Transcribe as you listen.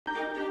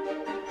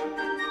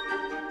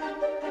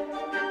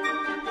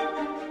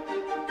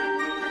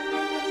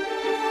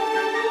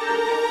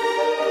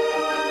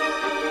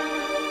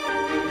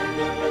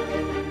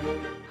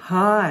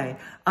Hi,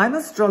 I'm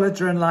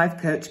astrologer and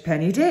life coach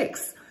Penny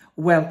Dix.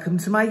 Welcome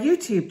to my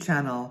YouTube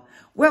channel.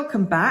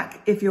 Welcome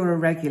back if you're a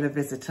regular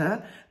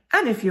visitor,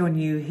 and if you're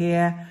new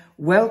here,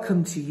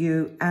 welcome to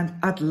you, and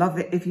I'd love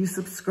it if you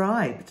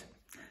subscribed.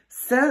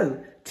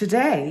 So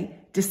today,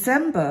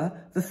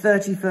 December the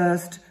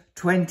 31st,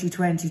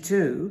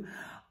 2022,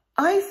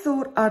 I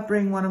thought I'd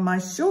bring one of my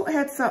short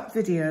heads up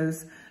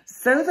videos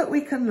so that we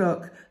can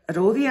look at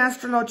all the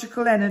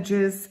astrological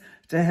energies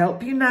to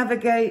help you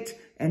navigate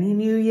any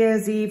New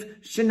Year's Eve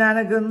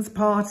shenanigans,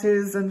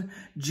 parties and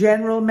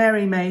general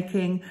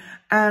merrymaking,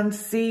 and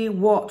see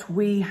what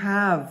we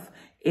have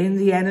in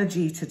the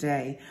energy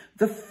today.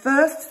 The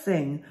first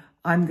thing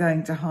I'm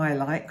going to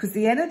highlight, because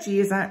the energy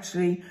is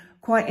actually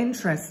quite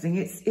interesting.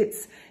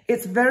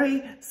 It's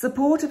very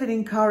supportive and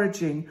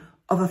encouraging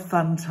of a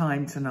fun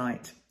time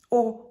tonight,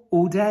 or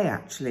all day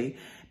actually,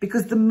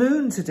 because the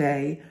moon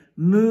today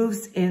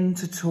moves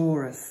into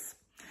Taurus.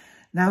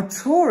 Now,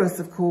 Taurus,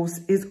 of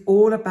course, is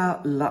all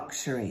about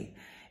luxury.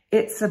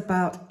 It's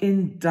about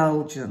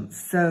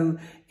indulgence. So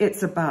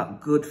it's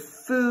about good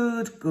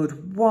food,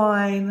 good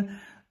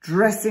wine,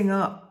 dressing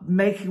up,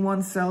 making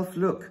oneself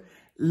look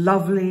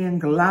lovely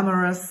and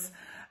glamorous.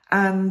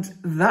 And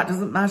that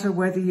doesn't matter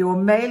whether you're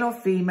male or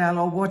female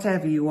or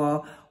whatever you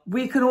are.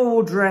 We can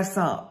all dress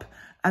up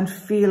and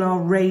feel our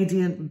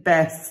radiant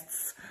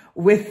bests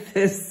with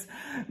this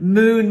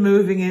moon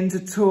moving into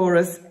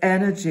Taurus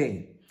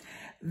energy.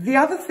 The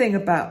other thing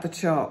about the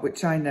chart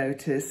which I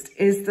noticed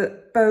is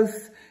that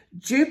both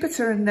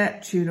Jupiter and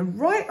Neptune are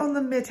right on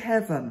the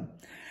midheaven.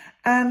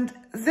 And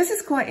this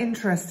is quite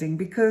interesting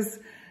because,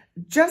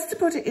 just to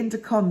put it into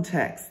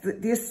context,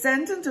 the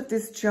ascendant of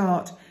this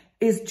chart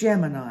is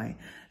Gemini.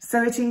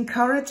 So it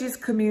encourages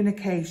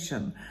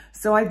communication.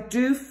 So I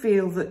do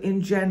feel that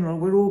in general,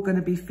 we're all going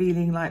to be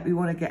feeling like we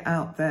want to get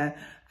out there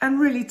and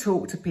really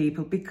talk to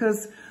people,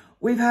 because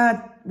we've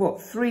had,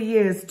 what, 3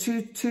 years,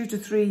 two to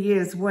 3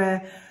 years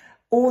where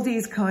all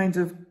these kind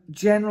of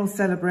general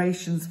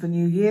celebrations for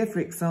New Year, for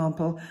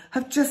example,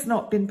 have just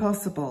not been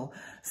possible.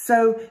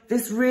 So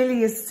this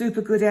really is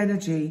super good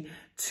energy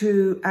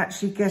to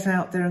actually get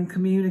out there and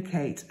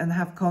communicate and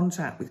have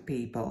contact with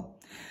people.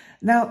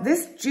 Now,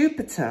 this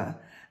Jupiter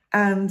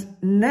and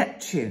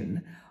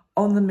Neptune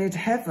on the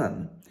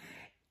midheaven,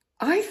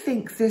 I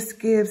think this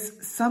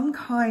gives some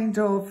kind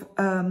of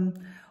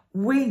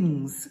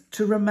wings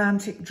to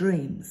romantic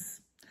dreams.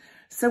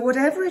 So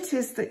whatever it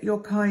is that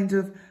you're kind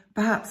of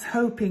perhaps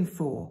hoping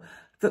for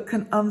that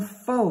can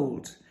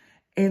unfold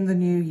in the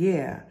new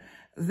year,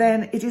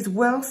 then it is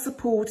well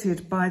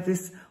supported by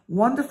this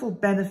wonderful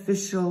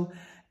beneficial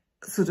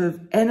sort of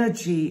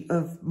energy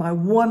of my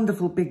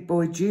wonderful big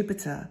boy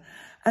Jupiter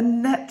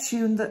and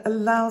Neptune that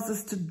allows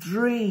us to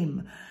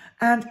dream.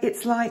 And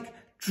it's like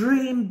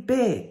dream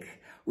big.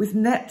 With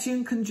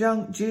Neptune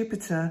conjunct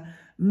Jupiter,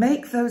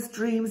 make those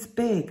dreams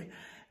big.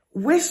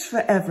 Wish for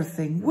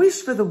everything,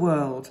 wish for the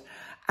world.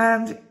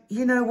 And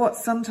you know what?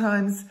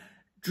 Sometimes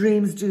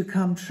dreams do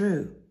come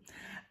true.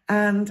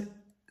 And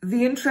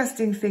the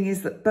interesting thing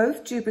is that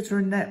both Jupiter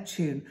and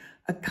Neptune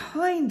are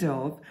kind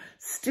of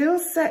still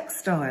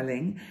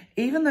sextiling,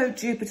 even though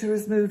Jupiter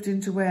has moved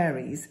into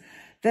Aries,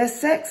 they're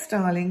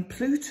sextiling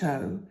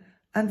Pluto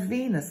and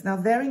Venus. Now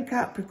they're in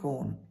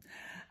Capricorn,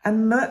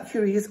 and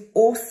Mercury is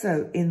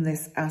also in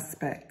this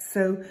aspect.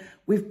 So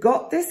we've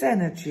got this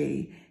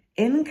energy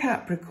in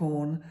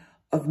Capricorn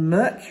of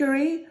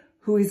Mercury,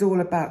 who is all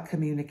about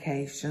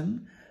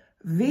communication,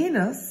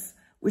 Venus,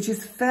 which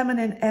is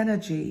feminine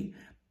energy,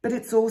 but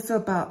it's also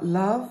about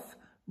love,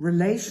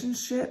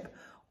 relationship,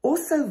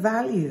 also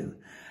value.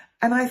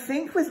 And I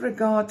think with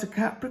regard to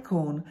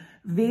Capricorn,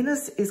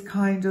 Venus is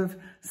kind of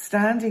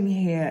standing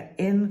here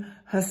in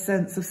her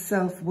sense of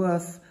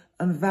self-worth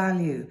and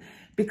value,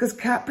 because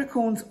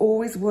Capricorns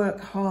always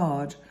work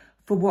hard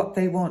for what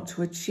they want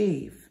to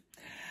achieve.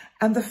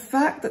 And the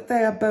fact that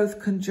they are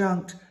both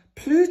conjunct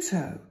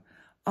Pluto,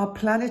 our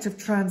planet of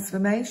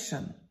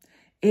transformation,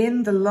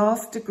 in the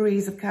last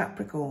degrees of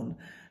Capricorn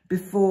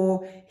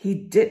before he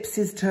dips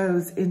his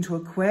toes into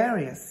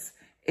Aquarius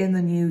in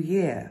the new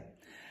year.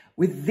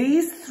 With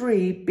these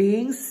three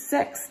being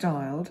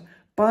sextiled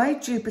by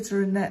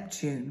Jupiter and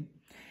Neptune,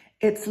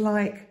 it's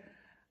like,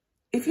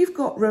 if you've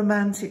got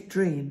romantic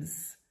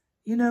dreams,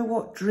 you know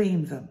what?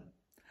 Dream them.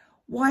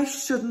 Why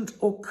shouldn't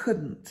or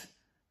couldn't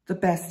the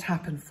best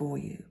happen for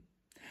you?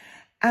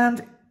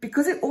 And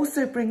because it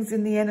also brings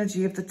in the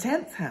energy of the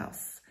 10th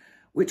house,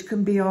 which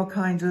can be our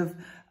kind of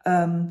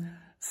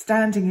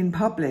standing in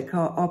public,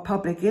 our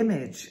public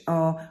image,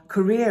 our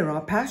career,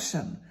 our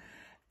passion,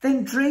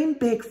 then dream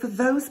big for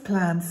those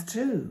plans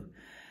too.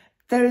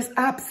 There is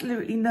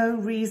absolutely no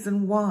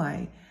reason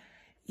why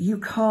you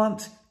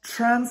can't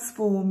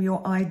transform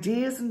your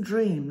ideas and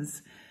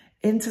dreams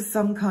into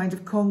some kind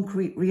of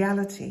concrete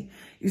reality.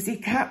 You see,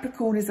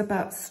 Capricorn is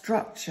about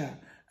structure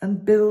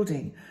and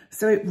building,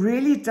 so it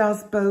really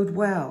does bode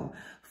well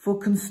for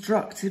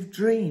constructive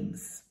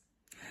dreams.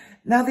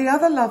 Now, the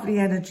other lovely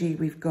energy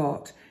we've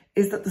got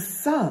is that the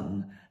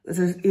sun, that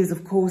is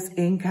of course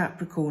in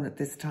Capricorn at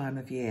this time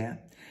of year,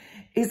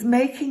 is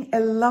making a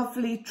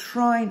lovely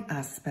trine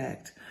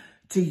aspect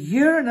to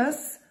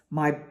Uranus,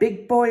 my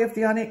big boy of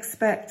the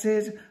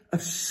unexpected,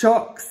 of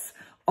shocks,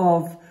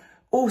 of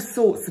all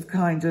sorts of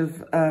kind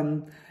of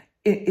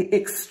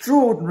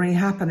extraordinary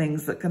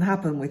happenings that can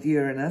happen with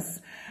Uranus,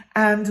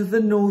 and the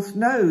North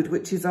Node,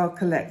 which is our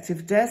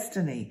collective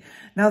destiny.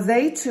 Now,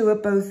 they two are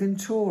both in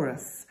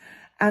Taurus.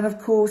 And of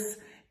course,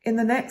 in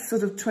the next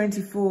sort of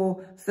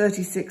 24,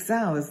 36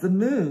 hours, the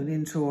moon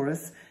in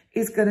Taurus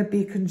is going to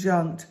be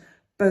conjunct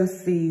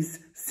both these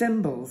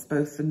symbols,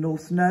 both the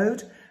North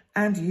Node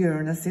and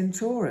Uranus in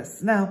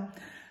Taurus. Now,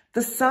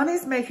 the sun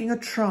is making a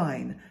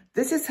trine.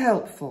 This is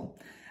helpful.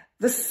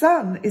 The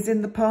sun is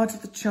in the part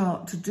of the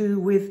chart to do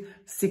with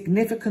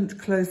significant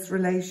close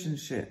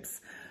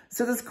relationships.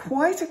 So there's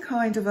quite a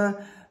kind of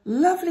a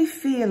lovely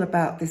feel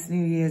about this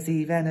New Year's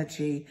Eve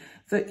energy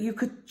that you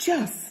could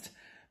just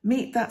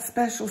meet that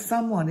special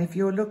someone if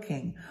you're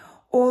looking,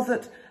 or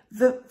that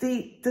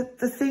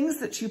the things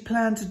that you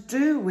plan to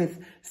do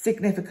with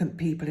significant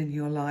people in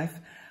your life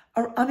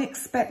are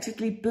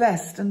unexpectedly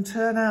blessed and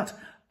turn out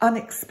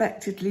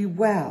unexpectedly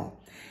well.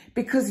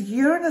 Because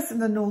Uranus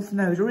and the North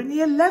Node are in the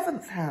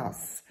 11th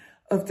house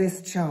of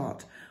this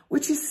chart,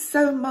 which is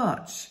so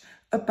much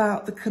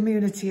about the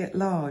community at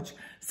large.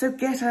 So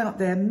get out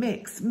there,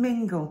 mix,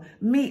 mingle,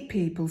 meet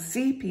people,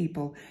 see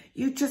people.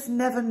 You just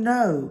never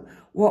know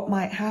what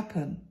might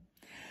happen.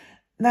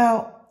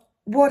 Now,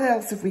 what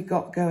else have we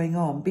got going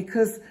on?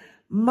 Because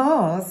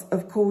Mars,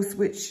 of course,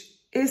 which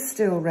is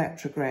still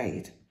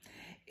retrograde,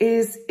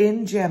 is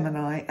in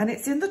Gemini, and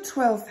it's in the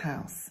 12th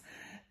house.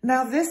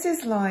 Now, this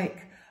is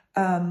like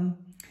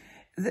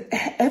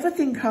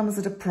everything comes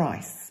at a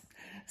price.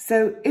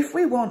 So if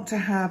we want to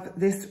have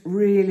this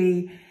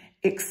really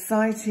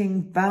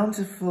exciting,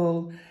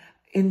 bountiful,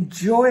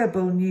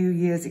 enjoyable New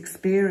Year's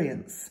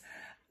experience,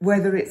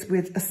 whether it's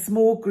with a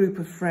small group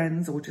of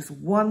friends or just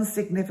one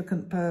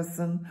significant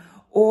person,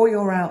 or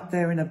you're out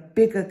there in a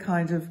bigger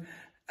kind of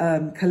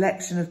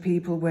collection of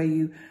people where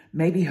you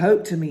maybe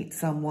hope to meet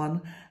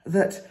someone,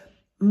 that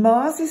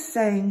Mars is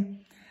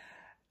saying,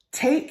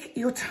 take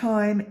your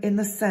time in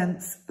the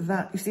sense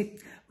that, you see,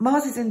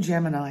 Mars is in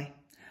Gemini.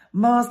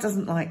 Mars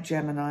doesn't like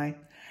Gemini.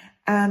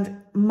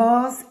 And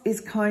Mars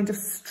is kind of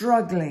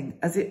struggling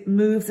as it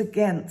moves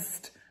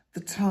against the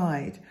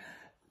tide.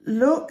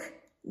 Look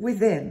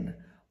within.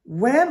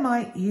 Where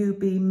might you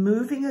be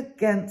moving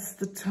against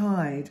the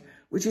tide,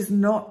 which is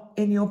not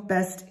in your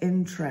best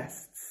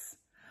interests?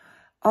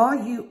 Are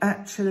you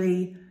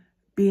actually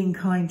being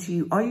kind to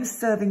you? Are you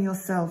serving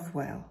yourself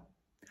well?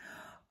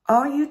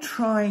 Are you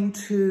trying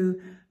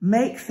to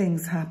make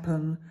things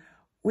happen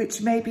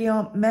which maybe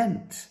aren't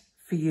meant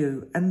for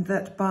you, and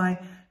that by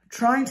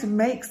trying to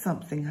make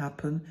something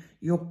happen,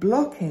 you're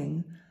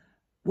blocking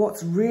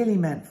what's really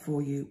meant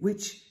for you,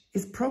 which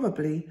is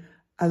probably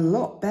a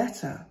lot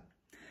better?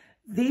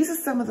 These are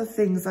some of the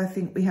things I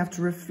think we have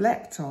to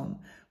reflect on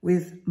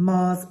with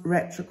Mars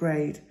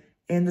retrograde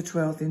in the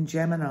 12th in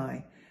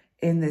Gemini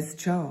in this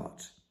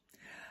chart.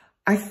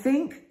 I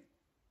think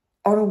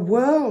on a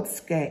world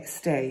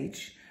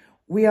stage,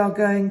 we are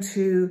going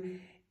to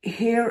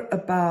hear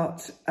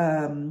about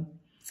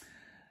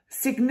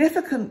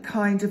significant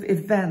kind of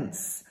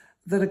events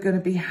that are going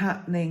to be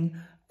happening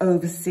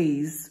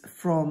overseas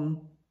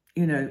from,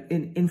 you know,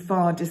 in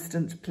far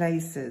distant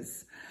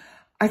places.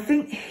 I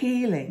think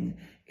healing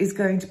is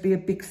going to be a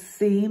big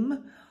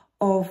theme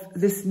of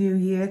this new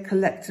year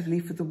collectively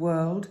for the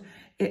world.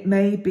 It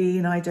may be,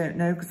 and I don't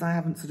know because I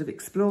haven't sort of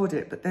explored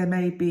it, but there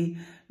may be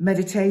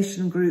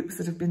meditation groups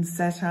that have been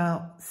set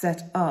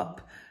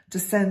up to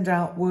send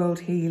out world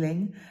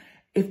healing.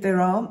 If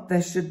there aren't,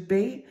 there should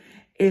be.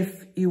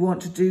 If you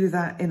want to do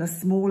that in a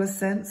smaller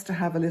sense, to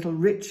have a little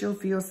ritual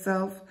for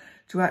yourself,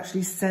 to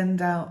actually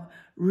send out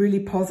really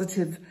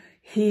positive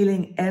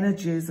healing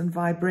energies and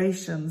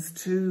vibrations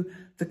to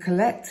the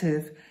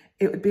collective,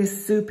 it would be a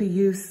super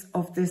use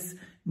of this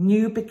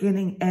new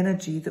beginning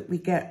energy that we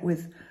get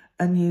with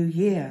a new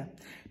year.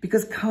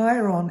 Because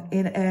Chiron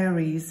in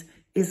Aries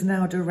is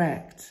now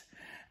direct.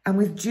 And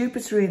with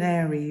Jupiter in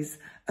Aries,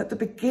 at the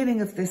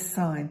beginning of this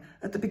sign,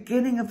 at the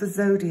beginning of the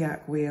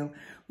zodiac wheel,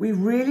 we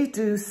really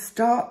do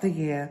start the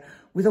year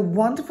with a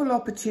wonderful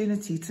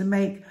opportunity to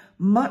make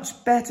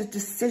much better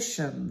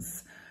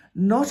decisions,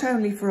 not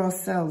only for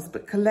ourselves,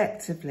 but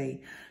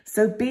collectively.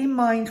 So be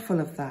mindful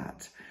of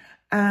that.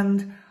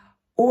 And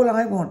all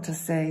I want to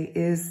say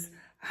is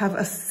have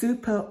a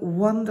super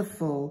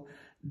wonderful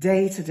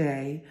day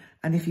today.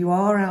 And if you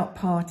are out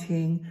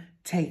partying,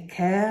 take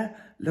care,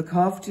 look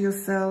after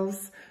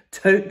yourselves,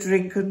 don't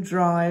drink and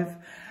drive,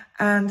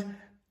 and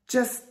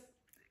just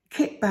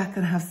kick back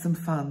and have some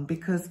fun,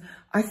 because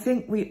I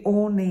think we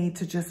all need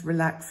to just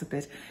relax a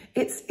bit.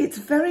 It's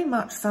very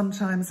much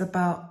sometimes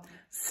about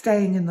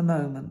staying in the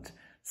moment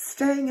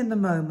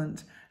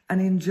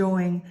and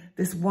enjoying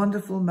this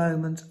wonderful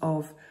moment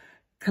of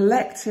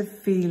collective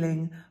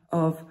feeling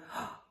of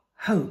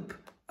hope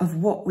of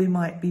what we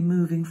might be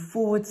moving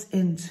forwards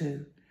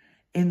into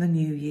in the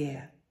new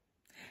year.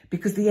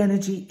 Because the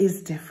energy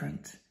is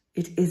different.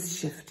 It is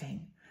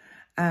shifting.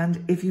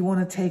 And if you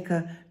want to take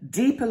a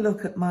deeper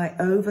look at my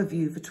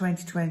overview for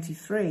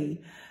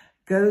 2023,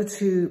 go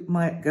to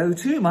my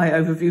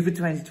overview for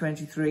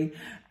 2023,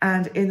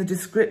 and in the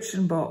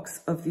description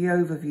box of the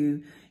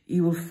overview,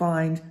 you will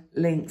find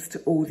links to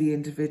all the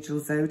individual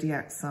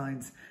zodiac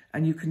signs,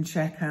 and you can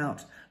check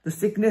out the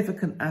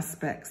significant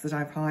aspects that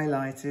I've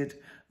highlighted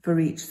for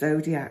each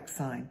zodiac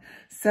sign.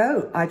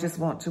 So I just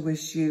want to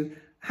wish you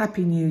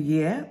Happy New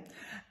Year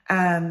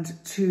and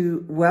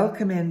to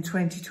welcome in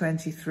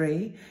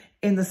 2023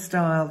 in the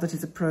style that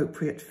is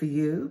appropriate for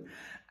you.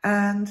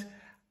 And,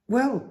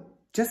 well,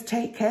 just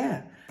take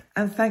care.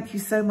 And thank you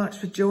so much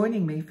for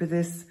joining me for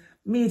this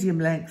medium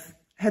length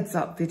heads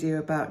up video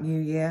about New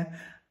Year.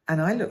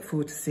 And I look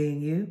forward to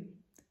seeing you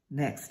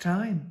next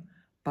time.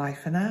 Bye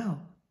for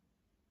now.